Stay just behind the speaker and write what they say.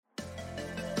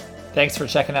Thanks for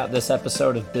checking out this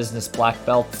episode of Business Black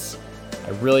Belts.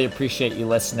 I really appreciate you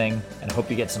listening and hope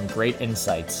you get some great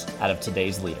insights out of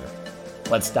today's leader.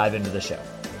 Let's dive into the show.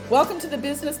 Welcome to the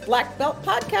Business Black Belt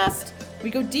podcast. We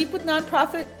go deep with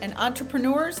nonprofit and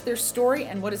entrepreneurs, their story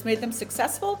and what has made them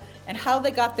successful, and how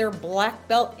they got their black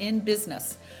belt in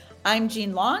business. I'm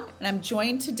Jean Long, and I'm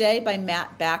joined today by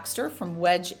Matt Baxter from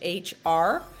Wedge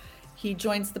HR. He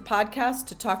joins the podcast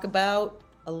to talk about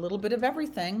a little bit of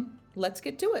everything. Let's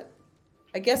get to it.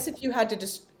 I guess if you had to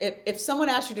if someone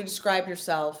asked you to describe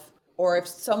yourself, or if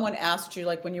someone asked you,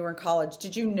 like when you were in college,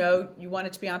 did you know you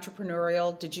wanted to be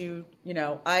entrepreneurial? Did you,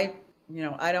 I've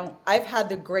had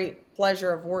the great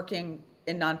pleasure of working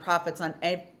in nonprofits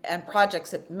and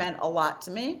projects that meant a lot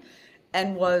to me,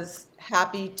 and was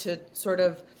happy to sort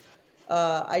of,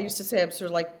 I used to say I'm sort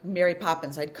of like Mary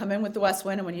Poppins. I'd come in with the West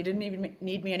Wind, and when you didn't even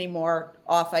need me anymore,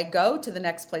 off I go to the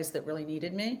next place that really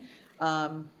needed me,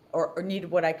 or needed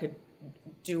what I could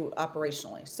do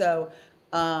operationally. So,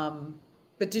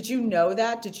 but did you know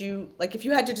that? Did you, like, if you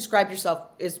had to describe yourself,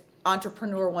 is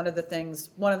entrepreneur one of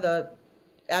the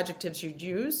adjectives you'd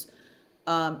use?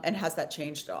 And has that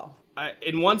changed at all?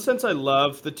 In one sense, I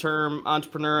love the term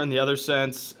entrepreneur. In the other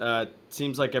sense, it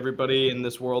seems like everybody in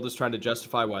this world is trying to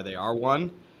justify why they are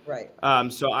one. Right.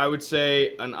 So I would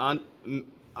say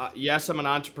yes, I'm an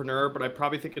entrepreneur, but I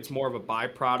probably think it's more of a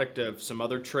byproduct of some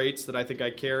other traits that I think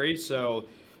I carry. So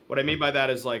what I mean by that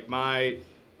is like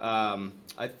I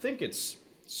think it's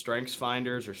Strengths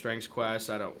Finders or Strengths Quest.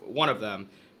 One of them.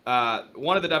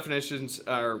 One of the definitions,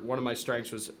 or one of my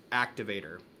strengths, was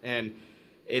activator, and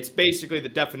it's basically, the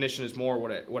definition is more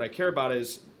what I care about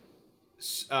is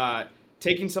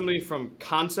taking something from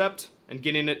concept and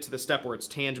getting it to the step where it's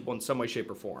tangible in some way, shape,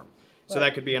 or form. So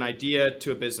that could be an idea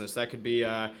to a business, that could be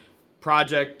a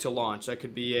project to launch, that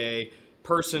could be a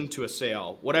person to a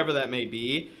sale, whatever that may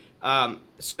be.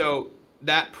 So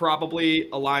that probably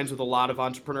aligns with a lot of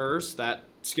entrepreneurs, that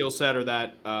skill set or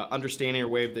that understanding or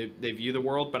way they view the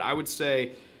world. But I would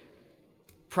say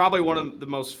probably one of the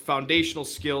most foundational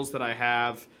skills that I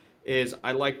have is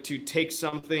I like to take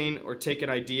something, or take an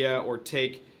idea, or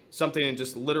take something and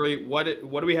just literally what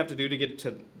do we have to do to get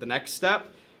to the next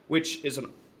step, which is an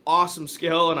awesome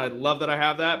skill, and I love that I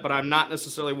have that, but I'm not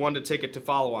necessarily one to take it to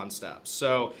follow-on steps.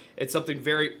 So it's something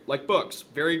very, like books,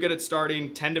 very good at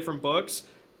starting 10 different books,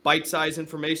 bite-sized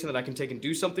information that I can take and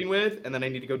do something with, and then I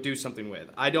need to go do something with.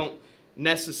 I don't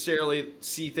necessarily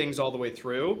see things all the way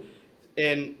through,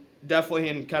 and definitely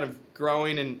in kind of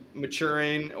growing and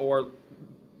maturing or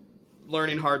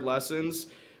learning hard lessons,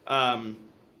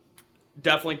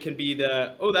 definitely can be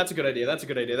that's a good idea, that's a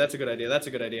good idea, that's a good idea, that's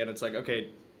a good idea. And it's like, okay,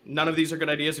 none of these are good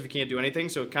ideas if you can't do anything.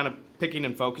 So kind of picking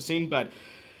and focusing. But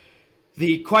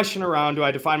the question around, do I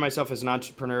define myself as an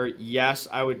entrepreneur? Yes,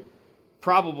 I would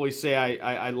probably say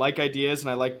I like ideas, and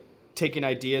I like taking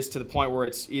ideas to the point where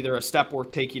it's either a step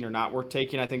worth taking or not worth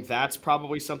taking. I think that's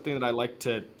probably something that I like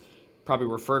to probably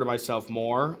refer to myself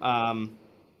more.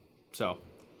 So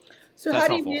how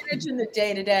do you manage in the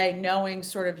day-to-day, knowing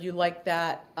sort of you like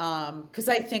that? Because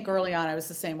I think early on I was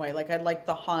the same way. Like I liked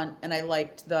the hunt, and I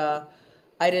liked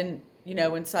I didn't,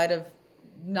 inside of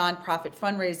nonprofit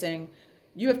fundraising,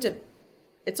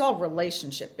 it's all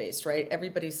relationship based, right?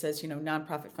 Everybody says,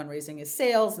 nonprofit fundraising is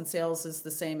sales, and sales is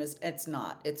the same as, it's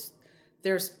not.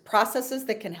 There's processes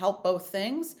that can help both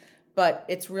things, but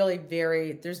it's really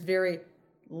there's very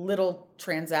little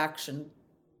transactional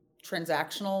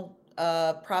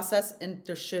process, and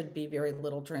there should be very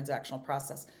little transactional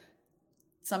process.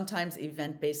 Sometimes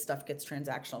event-based stuff gets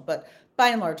transactional, but by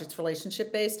and large, it's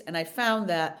relationship-based. And I found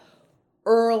that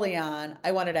early on,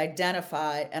 I wanted to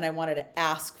identify and I wanted to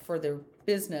ask for the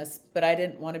business, but I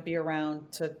didn't want to be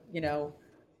around to,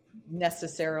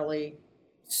 necessarily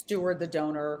steward the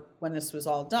donor when this was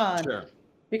all done. Sure.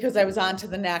 Because I was on to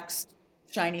the next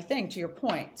shiny thing, to your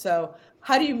point. So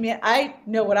how do you, I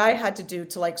know what I had to do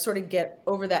to like sort of get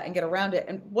over that and get around it.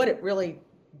 And what it really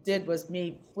did was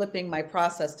me flipping my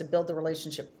process to build the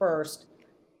relationship first,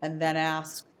 and then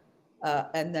ask,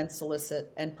 and then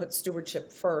solicit, and put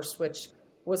stewardship first, which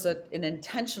was an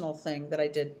intentional thing that I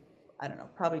did, I don't know,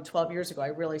 probably 12 years ago. I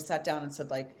really sat down and said,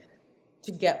 like,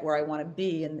 to get where I want to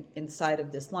be inside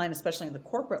of this line, especially in the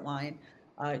corporate line,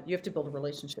 you have to build a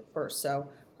relationship first. So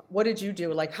what did you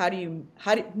do? Like, how do you,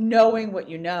 knowing what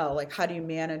you know, like, how do you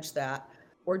manage that?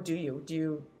 Or do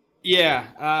you? Yeah.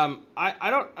 I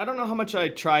don't know how much I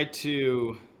try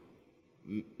to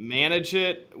manage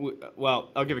it.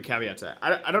 Well, I'll give a caveat to that.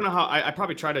 I don't know how, I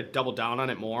probably try to double down on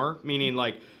it more, meaning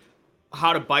like,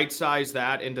 how to bite size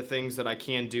that into things that I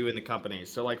can do in the company.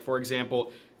 So like, for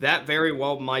example, that very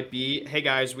well might be, hey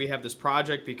guys, we have this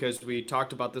project because we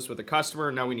talked about this with a customer.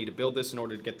 And now we need to build this in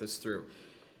order to get this through.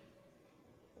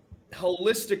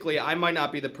 Holistically, I might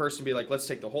not be the person to be like, let's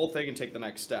take the whole thing and take the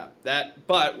next step.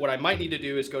 But what I might need to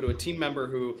do is go to a team member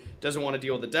who doesn't want to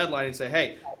deal with the deadline and say,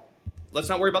 hey, let's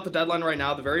not worry about the deadline right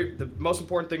now. The most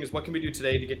important thing is what can we do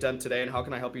today to get done today, and how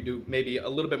can I help you do maybe a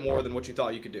little bit more than what you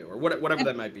thought you could do, or whatever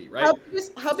that might be, right?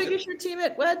 How big is your team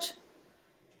at Wedge?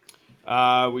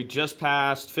 We just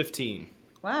passed 15.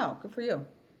 Wow, good for you.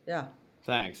 Yeah.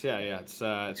 Thanks. Yeah. It's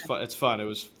fun. It's fun.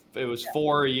 It was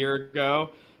 4 a year ago,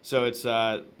 so it's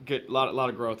good. A lot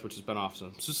of growth, which has been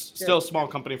awesome. It's just still a small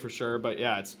company for sure, but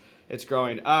yeah, it's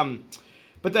growing.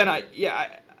 But then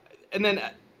and then.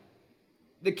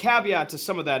 The caveat to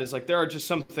some of that is like there are just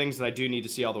some things that I do need to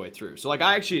see all the way through. So like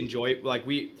I actually enjoy like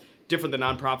different than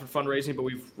nonprofit fundraising, but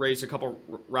we've raised a couple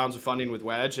rounds of funding with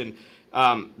Wedge, and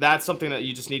that's something that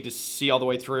you just need to see all the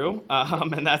way through.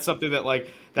 And that's something that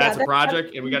like that's a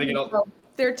project, and we got to get all.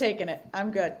 They're taking it. I'm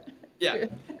good. Yeah,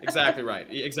 exactly right.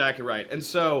 Exactly right. And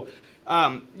so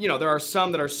there are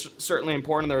some that are certainly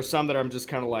important. There are some that I'm just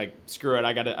kind of like, screw it.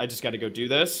 I just got to go do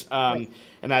this. And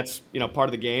that's part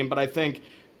of the game. But I think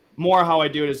more how I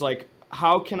do it is like,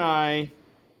 how can I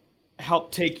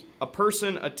help take a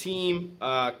person, a team,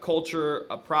 a culture,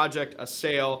 a project, a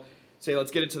sale, say,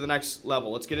 let's get it to the next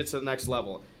level. Let's get it to the next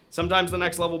level. Sometimes the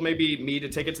next level may be me to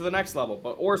take it to the next level,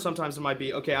 or sometimes it might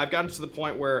be, okay, I've gotten to the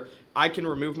point where I can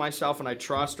remove myself and I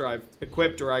trust, or I've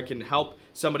equipped, or I can help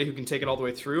somebody who can take it all the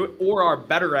way through, or are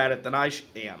better at it than I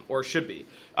am or should be.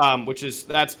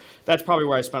 That's probably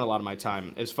where I spend a lot of my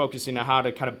time, is focusing on how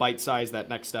to kind of bite size that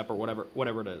next step or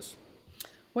whatever it is.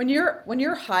 When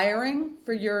you're hiring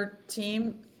for your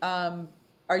team,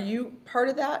 are you part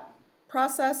of that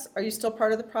process? Are you still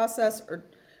part of the process, or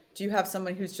do you have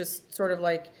someone who's just sort of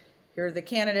like, here are the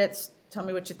candidates, tell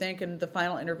me what you think, and the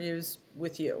final interviews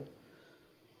with you?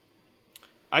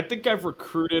 I think I've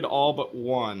recruited all but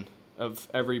one of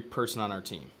every person on our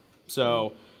team.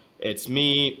 So it's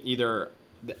me, either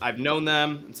I've known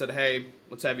them and said, hey,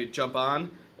 let's have you jump on,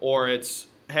 or it's,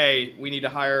 hey, we need to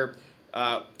hire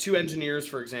 2 engineers,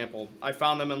 for example. I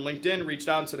found them on LinkedIn, reached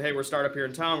out and said, hey, we're a startup here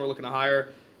in town. We're looking to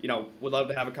hire, would love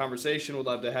to have a conversation. Would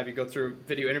love to have you go through a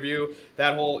video interview.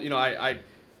 That whole,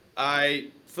 I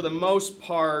for the most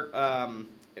part,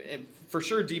 for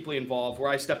sure deeply involved. Where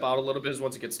I step out a little bit is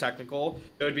once it gets technical.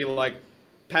 It would be like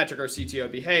Patrick, our CTO,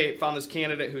 would be, hey, found this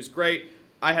candidate who's great.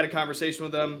 I had a conversation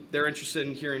with them. They're interested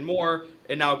in hearing more.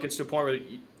 And now it gets to a point where it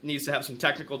needs to have some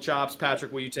technical chops.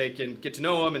 Patrick, will you take and get to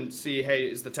know them and see, hey,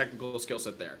 is the technical skill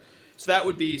set there? So that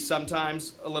would be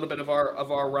sometimes a little bit of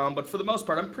our realm. But for the most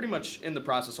part, I'm pretty much in the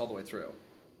process all the way through.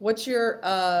 What's your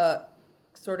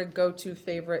sort of go-to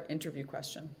favorite interview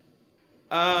question?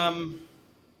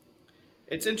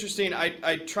 It's interesting.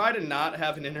 I try to not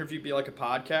have an interview be like a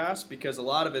podcast, because a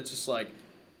lot of it's just like,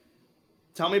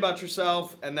 tell me about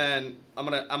yourself, and then I'm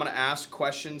gonna ask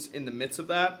questions in the midst of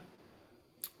that.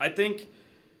 I think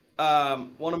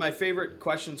one of my favorite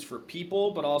questions for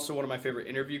people, but also one of my favorite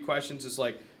interview questions, is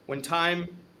like, when time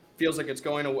feels like it's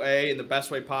going away in the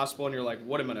best way possible, and you're like,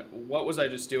 what was I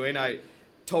just doing? I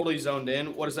totally zoned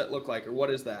in. What does that look like, or what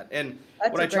is that? And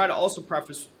what I try to also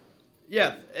preface,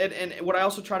 and what I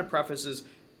also try to preface is,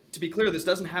 to be clear, this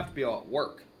doesn't have to be all at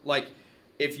work. Like,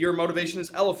 if your motivation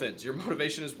is elephants, your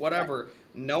motivation is whatever,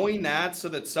 knowing that, so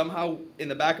that somehow in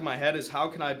the back of my head is, how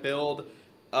can I build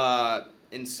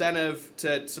incentive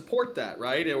to support that,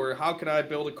 right? Or how can I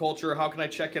build a culture? How can I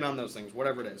check in on those things,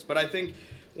 whatever it is. But I think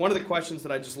one of the questions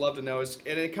that I just love to know is,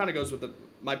 and it kind of goes with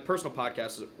my personal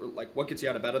podcast, is like, what gets you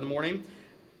out of bed in the morning,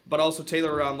 but also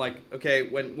tailor around like, okay,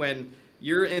 when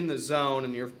you're in the zone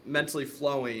and you're mentally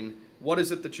flowing, what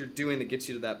is it that you're doing that gets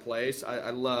you to that place?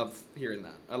 I love hearing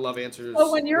that. I love answers.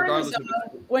 Well, when you're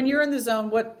in the zone,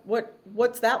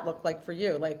 what's that look like for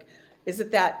you? Like, is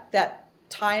it that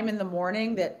time in the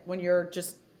morning that when you're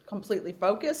just completely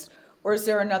focused, or is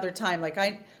there another time? Like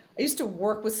I used to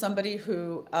work with somebody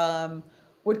who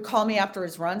would call me after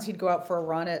his runs. He'd go out for a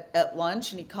run at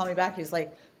lunch, and he'd call me back. He's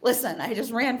like, listen, I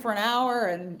just ran for an hour,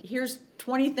 and here's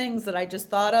 20 things that I just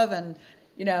thought of. And,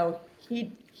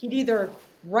 he'd either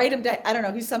write them down. I don't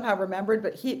know. He somehow remembered,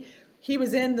 but he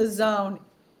was in the zone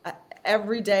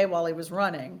every day while he was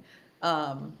running.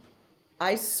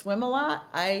 I swim a lot.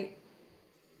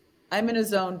 I'm in a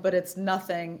zone, but it's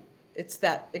nothing. It's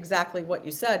that exactly what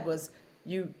you said was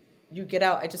you get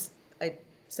out. I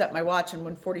set my watch, and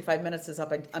when 45 minutes is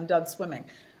up, I'm done swimming.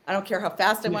 I don't care how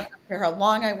fast I went. I don't care how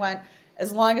long I went.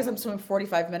 As long as I'm swimming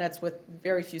 45 minutes with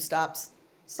very few stops,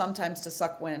 sometimes to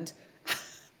suck wind,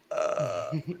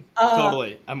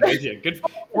 Totally. I'm with you. Good.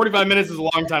 45 minutes is a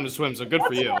long time to swim, so good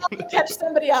for you. Catch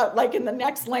somebody out like in the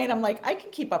next lane. I'm like, I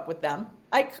can keep up with them.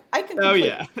 I can. Oh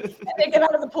yeah. And they get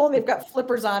out of the pool and they've got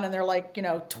flippers on and they're like,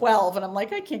 12, and I'm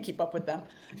like, I can't keep up with them.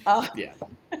 Yeah.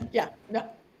 Yeah. No.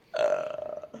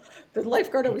 The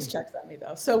lifeguard always checks on me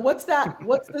though. So what's that?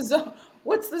 What's the zone?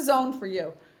 What's the zone for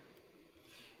you?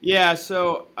 Yeah.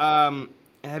 So,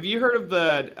 have you heard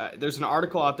of there's an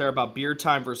article out there about beer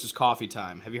time versus coffee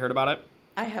time. Have you heard about it?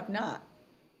 I have not.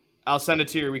 I'll send it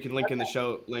to you. We can link in the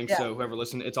show link. Yeah. So whoever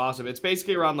listened, it's awesome. It's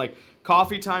basically around like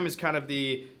coffee time is kind of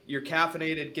you're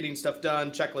caffeinated, getting stuff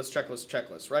done,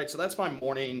 checklist, right? So that's my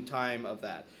morning time of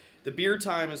that. The beer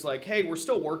time is like, hey, we're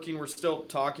still working, we're still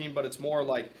talking, but it's more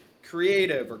like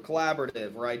creative or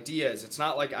collaborative or ideas. It's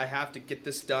not like I have to get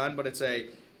this done, but it's a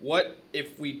what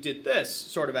if we did this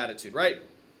sort of attitude, right?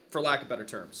 For lack of better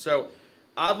terms. So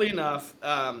oddly enough,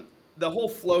 the whole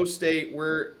flow state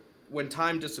when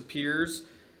time disappears,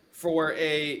 for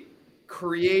a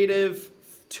creative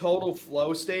total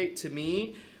flow state, to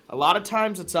me, a lot of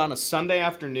times it's on a Sunday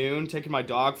afternoon taking my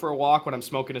dog for a walk when I'm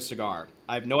smoking a cigar.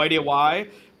 I have no idea why,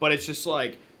 but it's just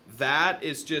like that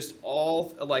is just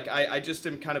all like I just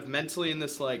am kind of mentally in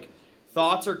this like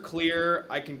thoughts are clear.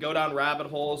 I can go down rabbit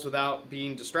holes without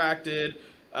being distracted.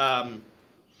 And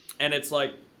it's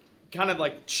like kind of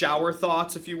like shower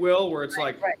thoughts, if you will, where it's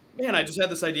right. Man, I just had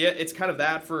this idea. It's kind of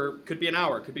that could be an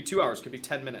hour, could be 2 hours, could be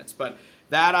 10 minutes. But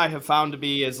that I have found to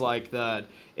be is like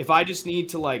if I just need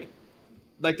to like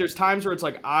there's times where it's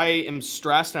like I am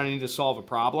stressed and I need to solve a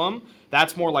problem.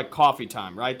 That's more like coffee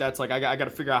time, right? That's like I got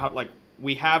to figure out how like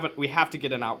we have to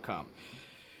get an outcome.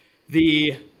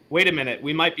 Wait a minute,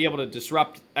 we might be able to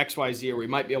disrupt XYZ, or we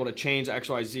might be able to change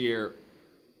XYZ, or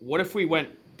what if we went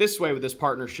this way with this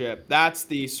partnership? That's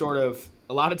the sort of,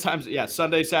 a lot of times, yeah,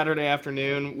 Sunday, Saturday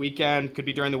afternoon, weekend, could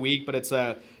be during the week, but it's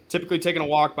typically taking a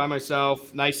walk by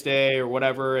myself, nice day or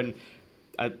whatever, and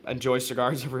I enjoy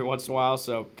cigars every once in a while,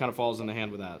 so kind of falls in the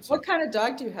hand with that. So. What kind of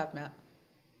dog do you have, Matt?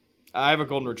 I have a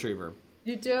golden retriever.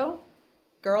 You do?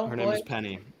 Girl, Her boy? name is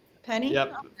Penny. Penny?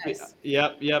 Yep. Oh, nice.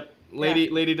 Yep.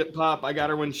 Lady Pop. I got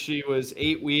her when she was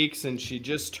 8 weeks, and she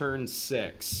just turned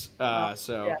 6.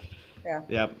 So.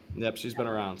 Yeah. Yep. She's been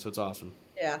around, so it's awesome.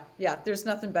 Yeah. There's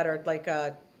nothing better. Like,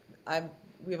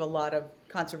 we have a lot of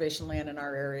conservation land in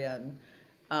our area,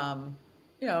 and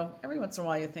every once in a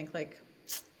while you think like,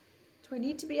 do I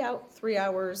need to be out 3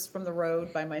 hours from the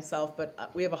road by myself?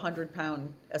 But we have a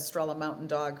 100-pound Estrella Mountain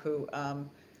Dog who,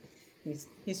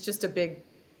 he's just a big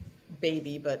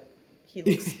baby, but he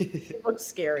looks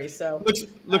scary. So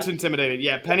looks intimidating.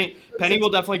 Yeah, Penny will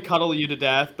definitely cuddle you to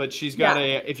death, but she's got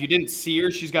if you didn't see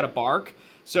her, she's got a bark.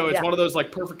 So it's one of those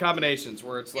like perfect combinations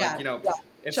where it's like,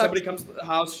 if somebody comes to the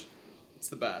house, it's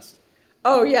the best.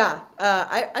 Oh yeah.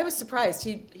 I was surprised.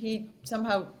 He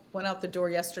somehow went out the door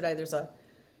yesterday. There's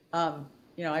I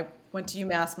went to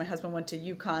UMass, my husband went to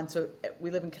UConn, so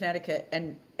we live in Connecticut,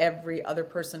 and every other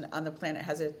person on the planet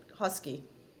has a husky.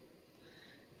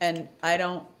 And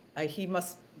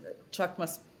Chuck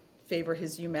must favor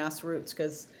his UMass roots,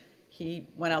 because he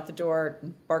went out the door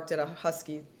and barked at a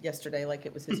husky yesterday like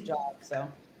it was his job. So,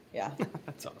 yeah.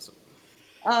 That's awesome.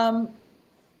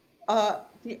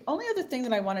 The only other thing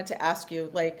that I wanted to ask you,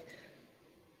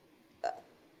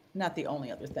 not the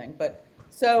only other thing, but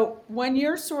so when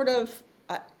you're sort of,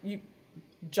 you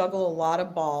juggle a lot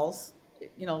of balls,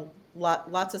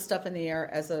 lots of stuff in the air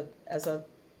as a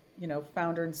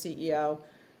founder and CEO.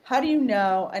 How do you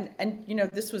know, and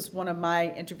this was one of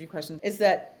my interview questions, is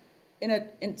that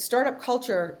in startup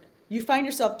culture, you find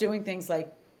yourself doing things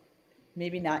like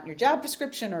maybe not in your job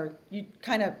description, or you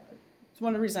it's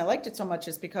one of the reasons I liked it so much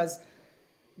is because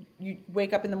you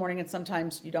wake up in the morning and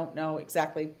sometimes you don't know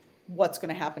exactly what's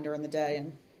going to happen during the day,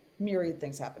 and myriad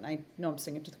things happen. I know I'm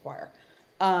singing to the choir.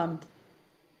 But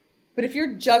if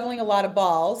you're juggling a lot of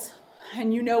balls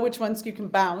and you know which ones you can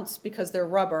bounce because they're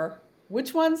rubber,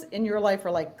 which ones in your life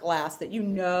are like glass that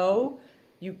you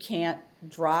can't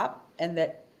drop, and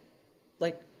that,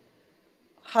 like,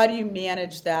 how do you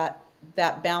manage that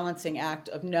balancing act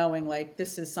of knowing like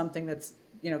this is something that's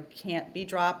can't be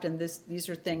dropped, and these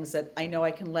are things that I know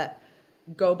I can let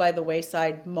go by the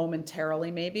wayside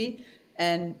momentarily maybe.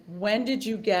 And when did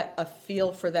you get a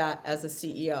feel for that as a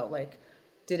CEO? Like,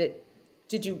 did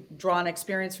you draw an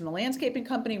experience from the landscaping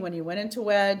company when you went into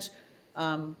Wedge?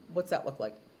 What's that look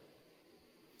like?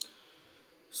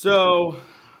 So,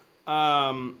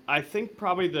 I think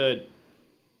probably the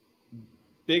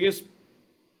biggest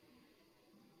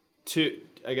two.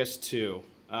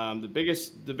 The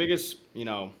biggest, if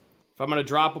I'm going to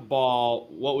drop a ball,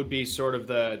 what would be sort of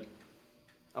I'm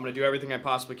going to do everything I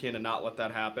possibly can to not let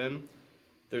that happen.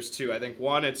 there's two. I think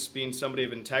one, it's being somebody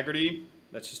of integrity.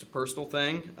 That's just a personal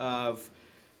thing of,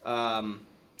 there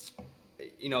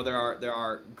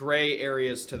are gray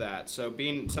areas to that. So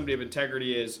being somebody of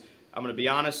integrity is, I'm going to be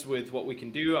honest with what we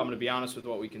can do. I'm going to be honest with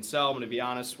what we can sell. I'm going to be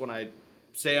honest when I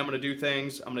say I'm going to do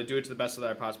things. I'm going to do it to the best that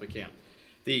I possibly can.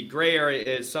 The gray area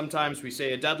is sometimes we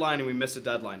say a deadline and we miss a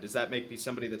deadline. Does that make me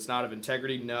somebody that's not of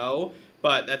integrity? No,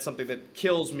 but that's something that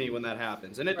kills me when that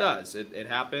happens. And it does. It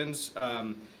happens.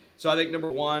 So I think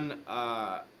number one,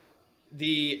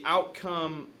 the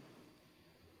outcome,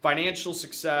 financial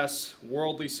success,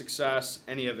 worldly success,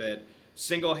 any of it,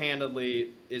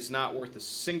 single-handedly is not worth a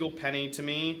single penny to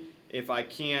me if I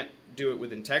can't do it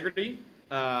with integrity,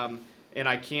 and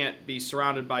I can't be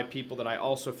surrounded by people that I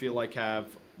also feel like have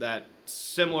that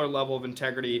similar level of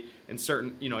integrity in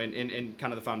certain, in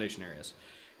kind of the foundation areas.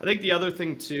 I think the other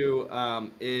thing too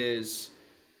is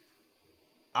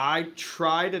I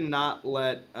try not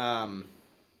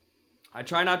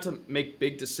to make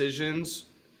big decisions.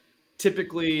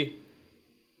 Typically,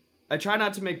 I try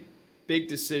not to make big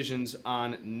decisions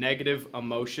on negative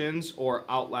emotions or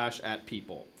outlash at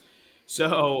people.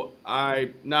 So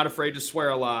I'm not afraid to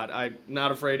swear a lot. I'm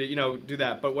not afraid to, do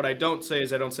that. But what I don't say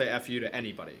is I don't say F you to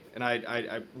anybody. And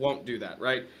I won't do that,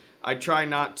 right? I try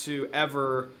not to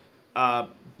ever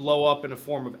blow up in a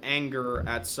form of anger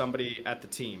at somebody at the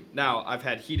team. Now, I've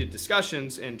had heated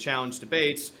discussions and challenge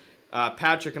debates.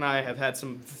 Patrick and I have had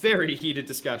some very heated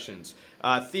discussions.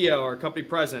 Theo, our company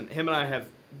president, him and I have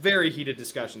very heated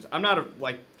discussions.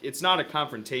 It's not a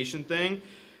confrontation thing,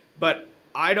 but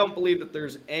I don't believe that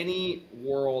there's any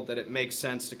world that it makes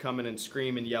sense to come in and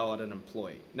scream and yell at an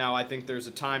employee. Now, I think there's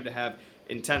a time to have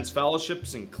intense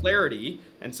fellowships and clarity,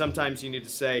 and sometimes you need to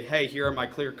say, hey, here are my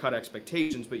clear-cut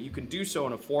expectations, but you can do so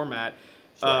in a format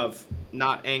of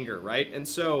not anger, right? And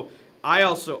so I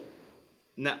also,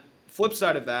 flip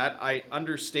side of that, I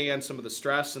understand some of the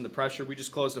stress and the pressure. We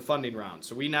just closed a funding round.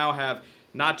 So we now have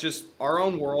not just our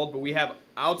own world, but we have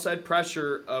outside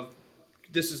pressure of,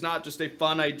 this is not just a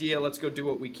fun idea, let's go do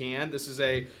what we can.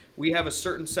 We have a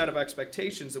certain set of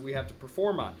expectations that we have to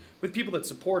perform on with people that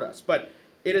support us. But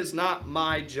it is not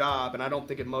my job, and I don't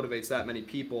think it motivates that many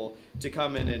people to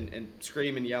come in and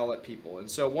scream and yell at people.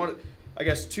 And so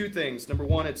two things. Number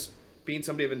one, it's being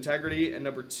somebody of integrity. And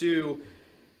number two,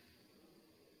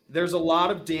 there's a lot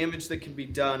of damage that can be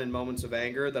done in moments of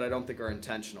anger that I don't think are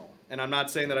intentional. And I'm not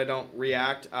saying that I don't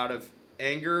react out of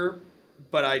anger,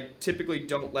 but I typically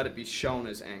don't let it be shown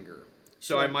as anger.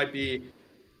 So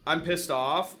I'm pissed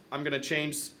off. I'm going to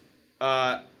change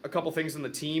a couple things in the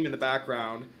team in the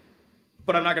background,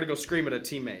 but I'm not going to go scream at a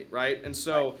teammate, right? And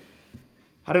so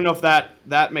I don't know if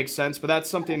that makes sense, but that's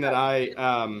something that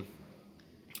I'm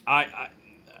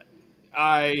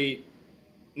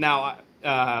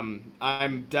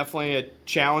definitely a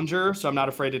challenger, so I'm not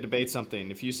afraid to debate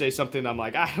something. If you say something, I'm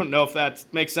like, I don't know if that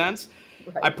makes sense.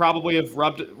 Right. I probably have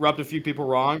rubbed a few people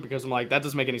wrong because I'm like, that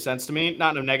doesn't make any sense to me.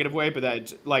 Not in a negative way,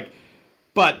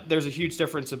 but there's a huge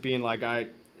difference of being like,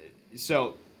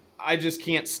 so I just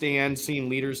can't stand seeing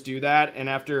leaders do that. And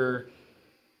after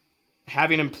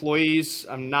having employees,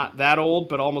 I'm not that old,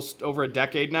 but almost over a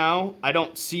decade now, I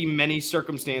don't see many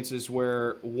circumstances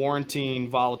where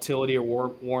warranting volatility or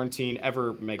warranting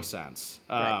ever makes sense.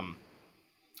 Right.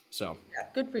 So yeah,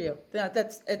 good for you. Yeah,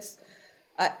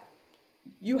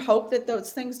 you hope that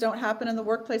those things don't happen in the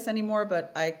workplace anymore,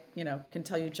 but I, can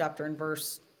tell you chapter and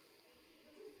verse.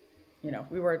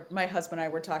 My husband and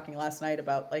I were talking last night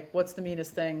about what's the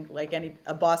meanest thing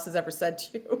a boss has ever said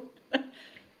to you.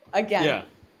 Again, yeah.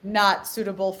 Not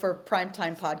suitable for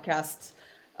primetime podcasts.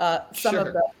 And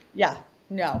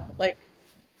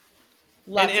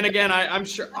again, I'm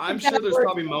sure there's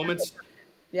probably moments.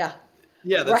 Yeah.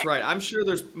 Yeah, that's right. I'm sure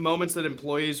there's moments that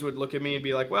employees would look at me and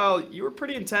be like, well, you were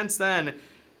pretty intense then.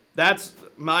 That's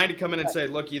mine to come in and say,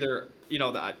 look, either,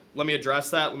 let me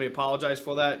address that. Let me apologize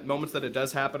for that. Moments that it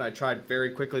does happen, I tried very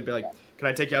quickly to be like, can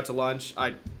I take you out to lunch?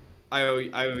 I owe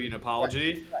you an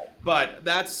apology. Right. But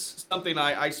that's something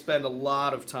I spend a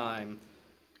lot of time.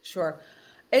 Sure.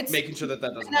 Making sure that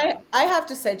doesn't happen. I have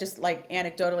to say, just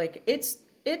anecdotally,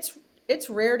 it's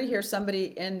rare to hear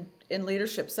somebody in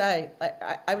leadership say,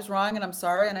 I was wrong and I'm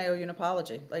sorry and I owe you an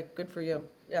apology. Good for you.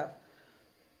 Yeah.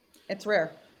 It's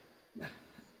rare.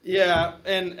 Yeah.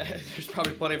 And there's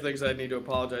probably plenty of things I need to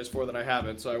apologize for that I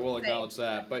haven't. So I will acknowledge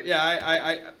that. But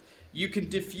yeah, you can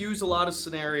diffuse a lot of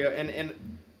scenario and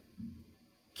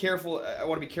careful. I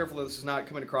want to be careful that this is not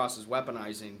coming across as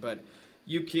weaponizing, but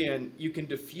you can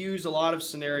diffuse a lot of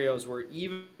scenarios where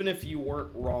even if you weren't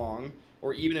wrong,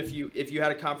 or even if you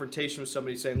had a confrontation with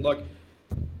somebody saying, look,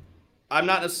 I'm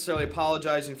not necessarily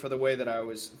apologizing for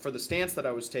the stance that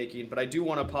I was taking, but I do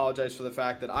want to apologize for the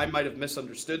fact that I might have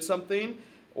misunderstood something,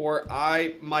 or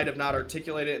I might have not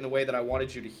articulated it in the way that I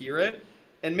wanted you to hear it.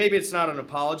 And maybe it's not an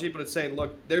apology, but it's saying,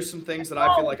 look, there's some things that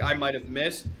I feel like I might have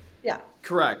missed. Yeah.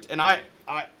 Correct. And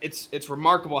it's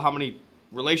remarkable how many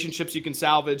relationships you can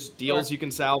salvage, deals you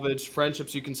can salvage,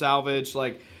 friendships you can salvage.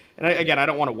 Like, and again, I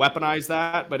don't want to weaponize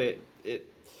that, but it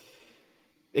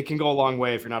can go a long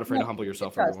way if you're not afraid to humble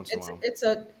yourself every once in a while.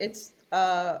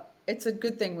 It's a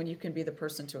good thing when you can be the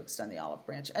person to extend the olive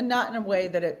branch, and not in a way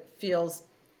that it feels,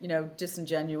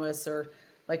 disingenuous or,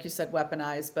 like you said,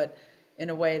 weaponized, but in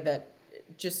a way that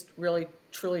just really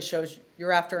truly shows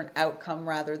you're after an outcome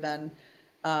rather than,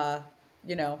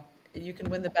 you can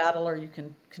win the battle or you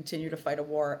can continue to fight a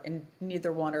war, and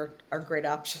neither one are great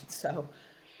options. So,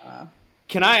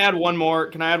 Can I add one more?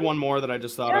 That I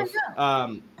just thought of?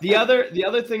 Yeah. The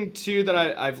other thing too that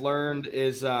I've learned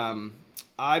is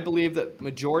I believe that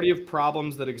majority of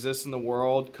problems that exist in the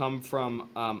world come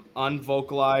from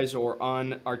unvocalized or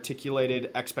unarticulated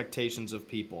expectations of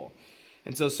people.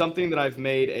 And so something that I've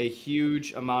made a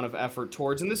huge amount of effort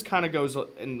towards, and this kind of goes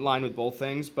in line with both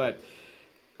things, but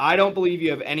I don't believe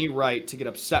you have any right to get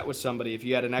upset with somebody if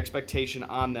you had an expectation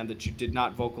on them that you did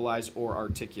not vocalize or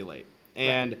articulate.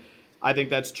 And I think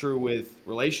that's true with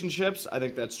relationships. I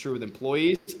think that's true with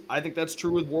employees. I think that's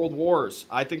true with world wars.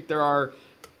 I think there are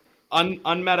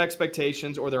unmet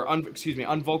expectations, or there are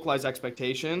unvocalized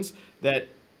expectations that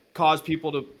cause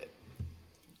people to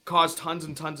cause tons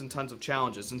and tons and tons of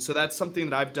challenges. And so that's something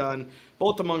that I've done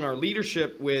both among our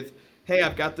leadership with, hey,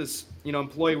 I've got this,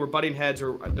 employee, we're butting heads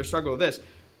or they're struggling with this.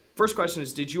 First question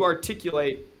is, did you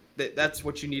articulate that that's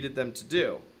what you needed them to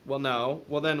do? Well, no.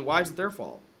 Well, then why is it their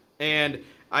fault? And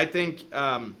I think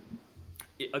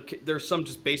there's some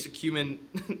just basic human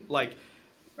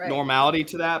normality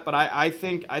to that, but I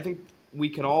think we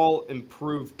can all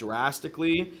improve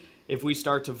drastically if we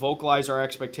start to vocalize our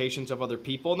expectations of other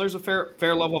people. And there's a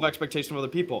fair level of expectation of other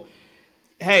people.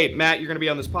 Hey, Matt, you're going to be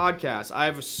on this podcast. I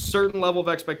have a certain level of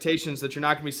expectations that you're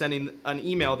not going to be sending an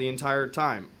email the entire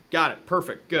time. Got it.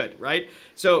 Perfect. Good. Right.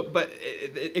 So, but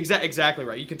exactly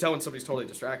right. You can tell when somebody's totally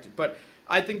distracted. But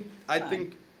I think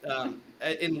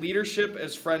in leadership,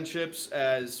 as friendships,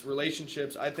 as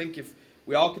relationships, I think if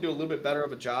we all could do a little bit better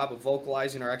of a job of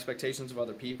vocalizing our expectations of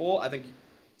other people, I think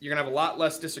you're going to have a lot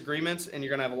less disagreements, and you're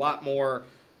going to have a lot more,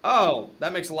 oh,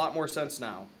 that makes a lot more sense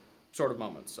now, sort of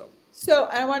moments. So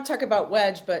I want to talk about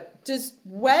Wedge, but does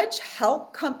Wedge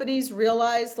help companies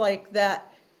realize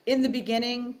that in the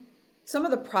beginning, some of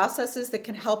the processes that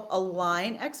can help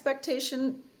align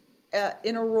expectation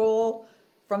in a role,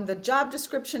 from the job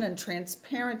description and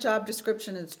transparent job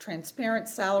description and transparent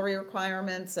salary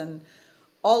requirements and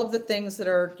all of the things that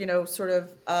are, in the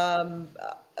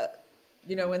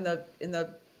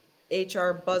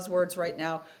HR buzzwords right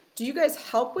now. Do you guys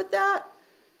help with that?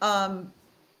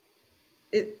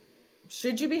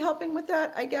 Should you be helping with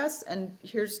that, I guess? And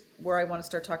here's where I want to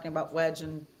start talking about Wedge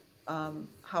and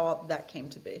how that came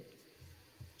to be.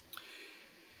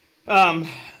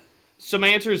 So my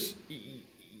answer is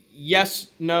yes,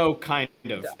 no, kind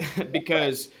of,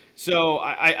 because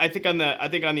I think on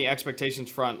the expectations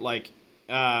front,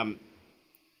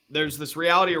 there's this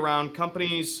reality around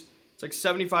companies. It's like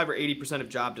 75 or 80% of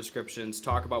job descriptions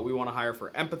talk about we want to hire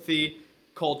for empathy,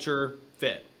 culture,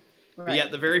 fit. Right. But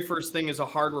yet the very first thing is a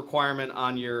hard requirement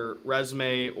on your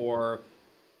resume or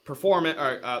performance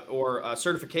or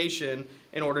certification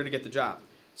in order to get the job.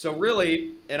 So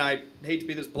really, and I hate to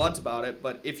be this blunt about it,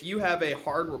 but if you have a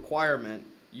hard requirement,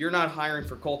 you're not hiring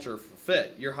for culture or for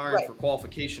fit. You're hiring for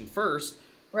qualification first.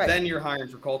 Right. Then you're hiring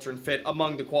for culture and fit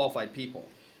among the qualified people.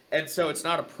 And so it's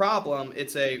not a problem.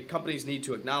 It's companies need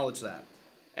to acknowledge that.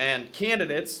 And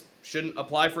candidates shouldn't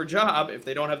apply for a job if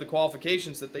they don't have the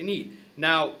qualifications that they need.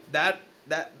 Now, that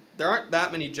there aren't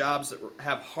that many jobs that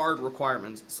have hard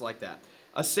requirements like that.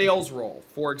 A sales role,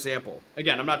 for example.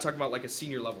 Again, I'm not talking about a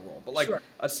senior level role, but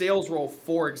a sales role,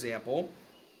 for example,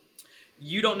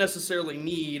 you don't necessarily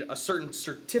need a certain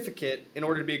certificate in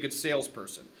order to be a good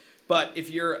salesperson. But if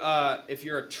you're a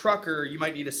trucker, you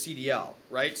might need a CDL,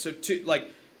 right? So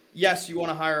yes, you want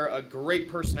to hire a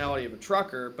great personality of a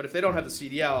trucker, but if they don't have the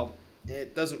CDL,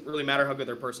 it doesn't really matter how good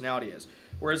their personality is.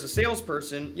 Whereas a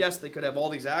salesperson, yes, they could have all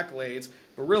these accolades,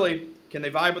 but really, can they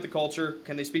vibe with the culture?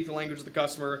 Can they speak the language of the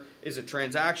customer? Is it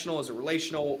transactional? Is it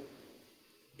relational?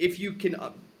 If you can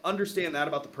understand that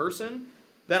about the person,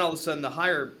 then all of a sudden the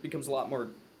hire becomes a lot more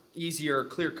easier,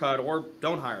 clear-cut, or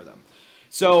don't hire them.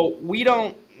 So we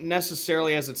don't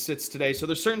necessarily, as it sits today, so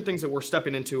there's certain things that we're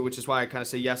stepping into, which is why I kind of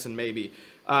say yes and maybe.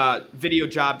 video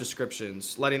job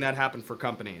descriptions, letting that happen for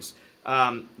companies,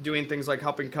 doing things like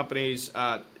helping companies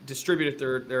distribute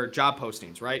their job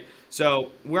postings, right?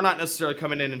 So we're not necessarily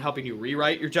coming in and helping you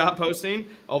rewrite your job posting,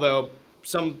 although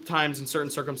sometimes in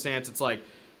certain circumstances it's like,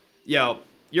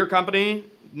 your company,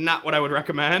 not what I would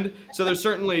recommend. So there's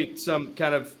certainly some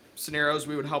kind of scenarios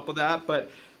we would help with that. But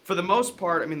for the most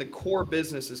part, I mean, the core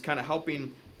business is kind of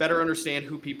helping better understand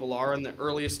who people are in the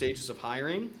earliest stages of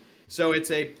hiring. So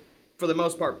it's for the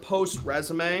most part,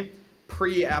 post-resume,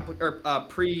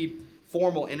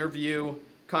 pre-formal interview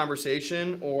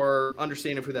conversation or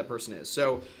understanding of who that person is.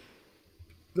 So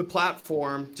the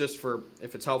platform, just for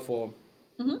if it's helpful,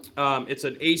 it's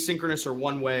an asynchronous or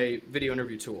one-way video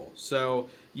interview tool. So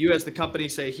you as the company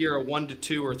say, here are 1 to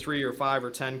 2 or 3 or 5 or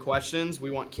 10 questions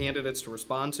we want candidates to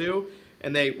respond to,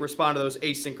 and they respond to those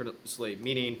asynchronously,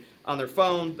 meaning on their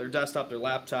phone, their desktop, their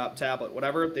laptop, tablet,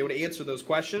 whatever. They would answer those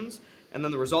questions, and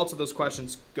then the results of those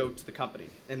questions go to the company.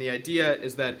 And the idea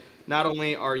is that not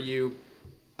only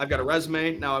I've got a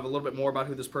resume, now I have a little bit more about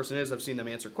who this person is, I've seen them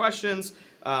answer questions,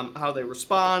 how they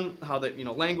respond, how they,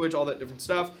 language, all that different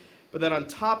stuff. But then on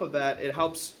top of that, it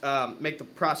helps make the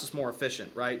process more efficient,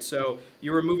 right? So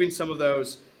you're removing some of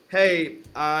those, hey,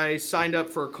 I signed up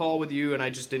for a call with you and I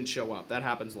just didn't show up. That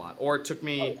happens a lot. Or it took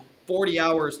me 40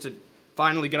 hours to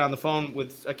finally get on the phone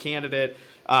with a candidate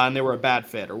and they were a bad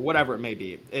fit, or whatever it may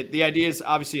be. The idea is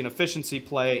obviously an efficiency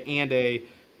play and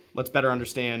let's better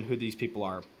understand who these people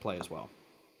are play as well.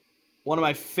 One of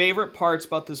my favorite parts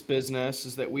about this business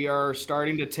is that we are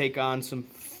starting to take on some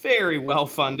very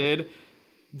well-funded,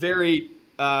 very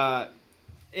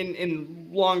in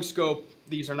long scope,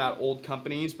 these are not old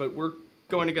companies, but we're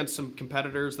going against some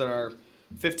competitors that are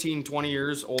 15, 20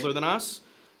 years older than us.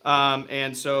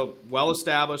 And so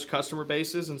well-established customer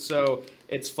bases. And so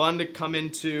it's fun to come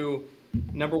into,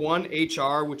 number one,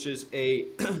 HR, which is a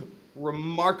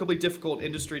remarkably difficult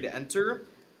industry to enter.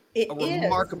 It a is.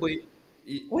 Remarkably.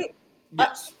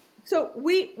 Yes. So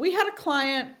we had a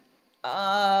client,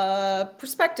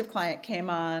 prospective client came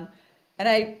on, and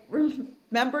I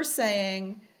remember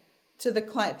saying to the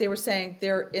client, they were saying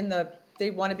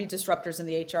they want to be disruptors in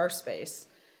the HR space.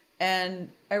 And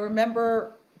I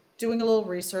remember doing a little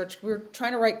research. We were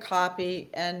trying to write copy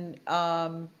and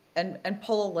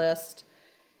pull a list.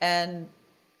 And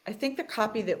I think the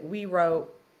copy that we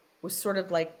wrote was sort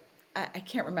of like, I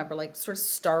can't remember, like sort of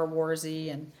Star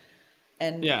Warsy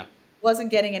and Yeah. wasn't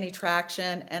getting any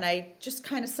traction. And I just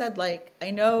kind of said, like,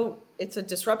 I know it's a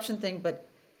disruption thing,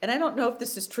 and I don't know if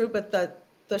this is true, but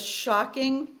the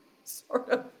shocking sort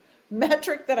of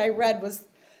metric that I read was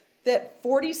that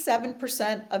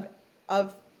 47%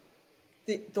 of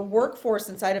the workforce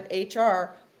inside of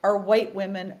HR are white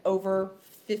women over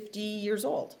 50 years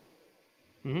old.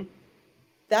 Mm-hmm.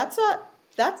 That's a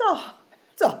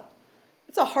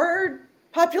hard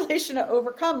population to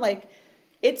overcome. Like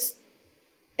it's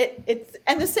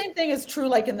and the same thing is true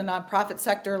like in the nonprofit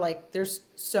sector. Like there's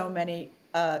so many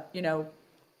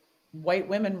white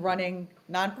women running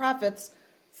nonprofits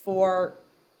for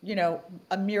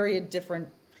a myriad different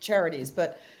charities.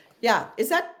 But yeah,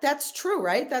 that's true,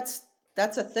 right? That's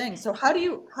a thing. So how do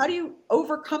you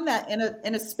overcome that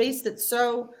in a space that's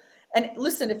so, and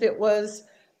listen, if it was,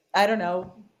 I don't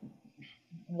know,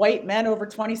 white men over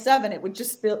 27, it would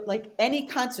just feel like any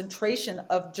concentration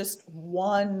of just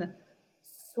one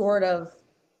sort of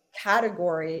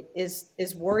category is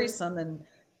worrisome.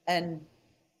 And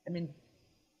I mean,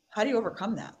 how do you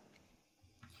overcome that?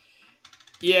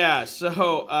 Yeah.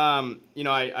 So,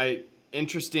 I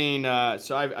interesting.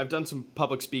 So I've done some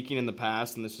public speaking in the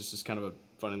past, and this is just kind of a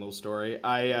funny little story.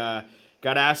 I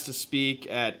got asked to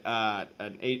speak at an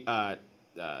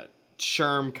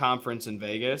SHRM conference in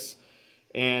Vegas,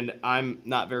 and I'm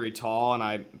not very tall, and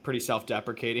I'm pretty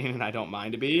self-deprecating, and I don't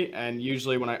mind to be. And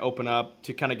usually when I open up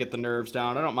to kind of get the nerves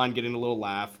down, I don't mind getting a little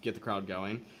laugh, get the crowd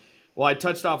going. Well, I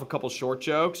touched off a couple short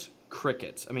jokes,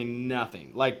 crickets. I mean,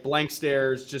 nothing. Like blank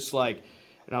stares, just like,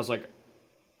 and I was like,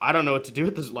 I don't know what to do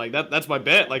with this. Like that's my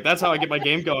bit. Like that's how I get my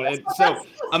game going. And so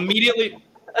immediately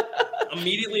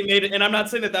made it. And I'm not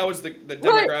saying that was the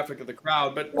demographic of the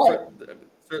crowd, but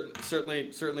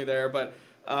certainly there. But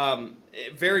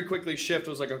it very quickly shift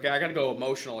was like, okay, I got to go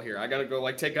emotional here. I got to go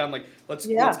like take on like let's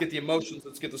get the emotions,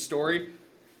 let's get the story.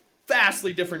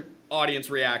 Vastly different audience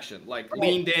reaction, like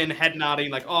leaned in, head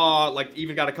nodding, like oh, like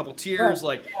even got a couple tears,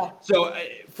 like so.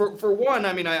 For one,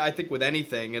 I mean, I think with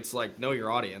anything, it's like know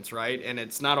your audience, right? And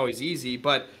it's not always easy,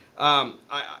 but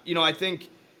I think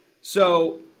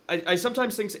so. I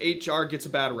sometimes think HR gets a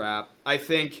bad rap. I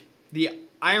think the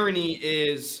irony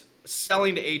is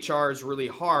selling to HR is really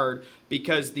hard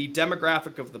because the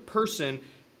demographic of the person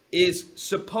is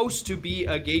supposed to be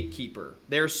a gatekeeper.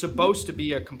 They're supposed to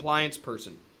be a compliance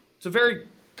person. It's a very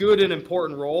good and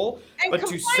important role, And but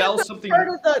to sell something, part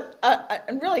of the,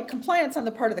 and really compliance on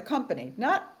the part of the company,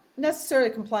 not necessarily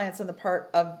compliance on the part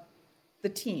of the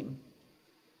team.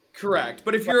 correct.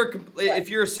 But if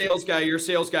you're a sales guy, you're a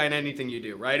sales guy in anything you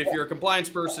do, right? If you're a compliance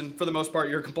person, for the most part,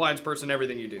 you're a compliance person in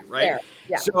everything you do, right? Fair.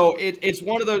 Yeah. So it's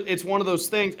one of those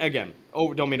things. Again,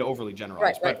 don't mean to overly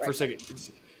generalize, but for a second.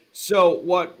 So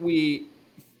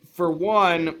for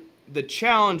one, the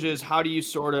challenge is how do you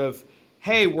sort of,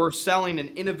 hey, we're selling an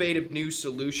innovative new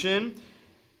solution.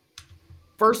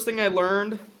 First thing I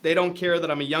learned, they don't care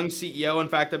that I'm a young CEO. In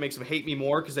fact, that makes them hate me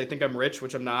more because they think I'm rich,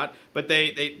 which I'm not. But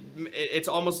it's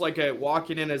almost like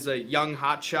walking in as a young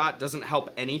hotshot doesn't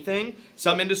help anything.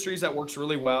 Some industries that works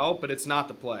really well, but it's not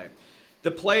the play.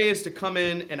 The play is to come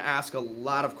in and ask a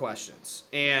lot of questions.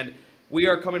 And we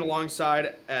are coming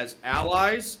alongside as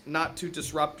allies, not to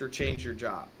disrupt or change your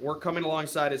job. We're coming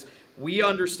alongside as we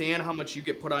understand how much you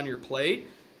get put on your plate.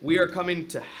 We are coming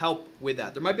to help with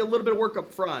that. There might be a little bit of work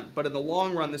up front, but in the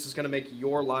long run, this is going to make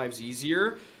your lives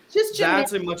easier. Just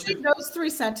those 3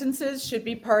 sentences should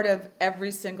be part of every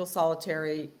single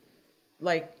solitary,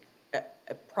 like,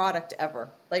 a product ever.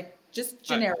 Like, just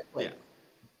generically. Yeah.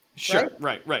 Sure.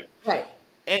 Right.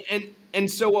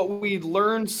 And so what we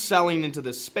learned selling into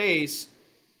this space,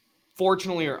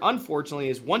 fortunately or unfortunately,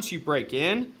 is once you break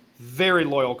in, very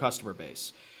loyal customer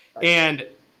base. Right. And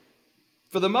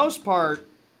for the most part,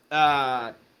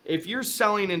 if you're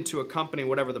selling into a company,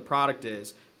 whatever the product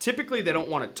is, typically they don't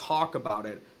want to talk about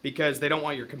it because they don't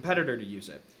want your competitor to use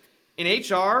it. In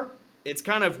HR, it's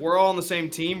kind of, we're all on the same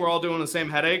team. We're all doing the same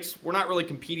headaches. We're not really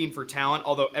competing for talent,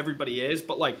 although everybody is.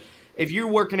 But like, if you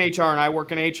work in HR and I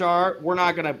work in HR, we're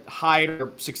not going to hide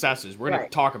our successes. We're going to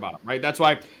talk about them, right? That's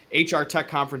why HR tech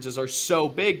conferences are so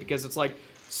big, because it's like,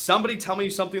 somebody tell me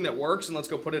something that works and let's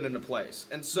go put it into place.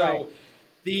 And so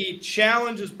the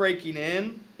challenge is breaking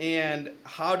in, and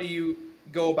how do you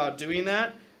go about doing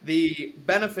that? The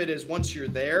benefit is once you're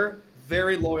there,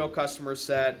 very loyal customer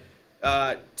set,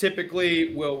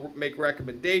 typically will make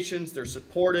recommendations. They're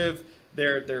supportive.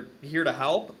 They're here to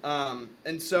help.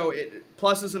 And so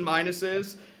pluses and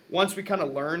minuses. Once we kind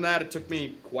of learned that, it took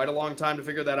me quite a long time to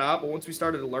figure that out. But once we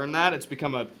started to learn that, it's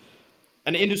become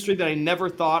an industry that I never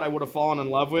thought I would have fallen in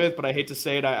love with. But I hate to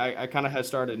say it, I kind of have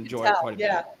started to enjoy it quite a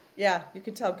bit. Yeah, you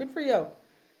can tell. Good for you.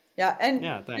 Yeah, and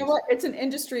you know what? It's an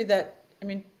industry that, I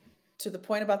mean, to the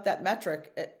point about that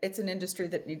metric, it's an industry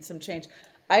that needs some change.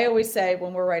 I always say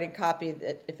when we're writing copy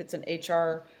that if it's an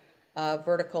HR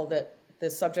vertical, that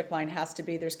the subject line has to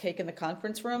be, there's cake in the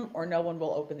conference room, or no one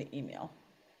will open the email.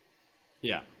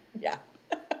 Yeah.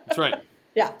 That's right.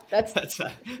 Yeah,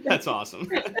 that's awesome.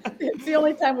 It's the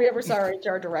only time we ever saw our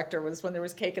HR director was when there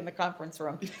was cake in the conference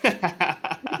room.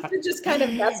 We just kind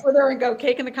of mess with her and go,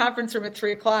 cake in the conference room at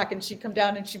 3:00, and she'd come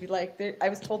down and she'd be like, I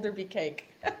was told there'd be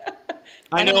cake.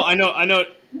 I know.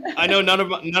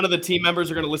 None of the team members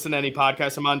are going to listen to any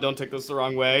podcast I'm on. Don't take this the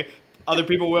wrong way. Other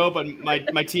people will, but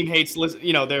my team hates listen.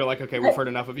 You know, they're like, okay, we've heard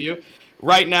enough of you.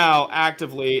 Right now,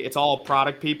 actively, it's all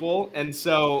product people, and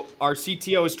so our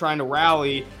CTO is trying to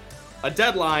rally a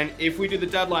deadline. If we do the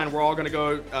deadline, we're all going to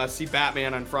go see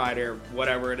Batman on Friday or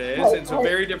whatever it is. And so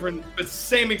very different, but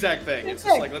same exact thing. It's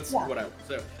just like, whatever.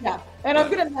 So and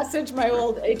I'm going to message my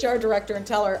old HR director and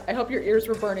tell her, I hope your ears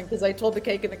were burning because I told the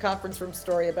cake in the conference room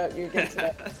story about you again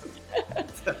today.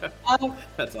 That's awesome.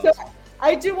 So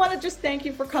I do want to just thank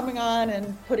you for coming on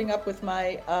and putting up with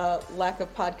my lack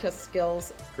of podcast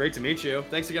skills. Great to meet you.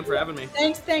 Thanks again for having me.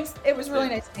 Thanks. It was really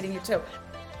nice meeting you too.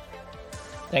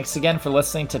 Thanks again for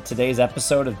listening to today's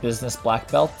episode of Business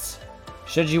Black Belts.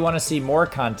 Should you want to see more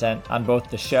content on both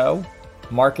the show,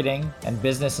 marketing, and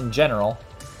business in general,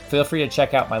 feel free to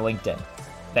check out my LinkedIn.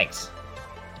 Thanks.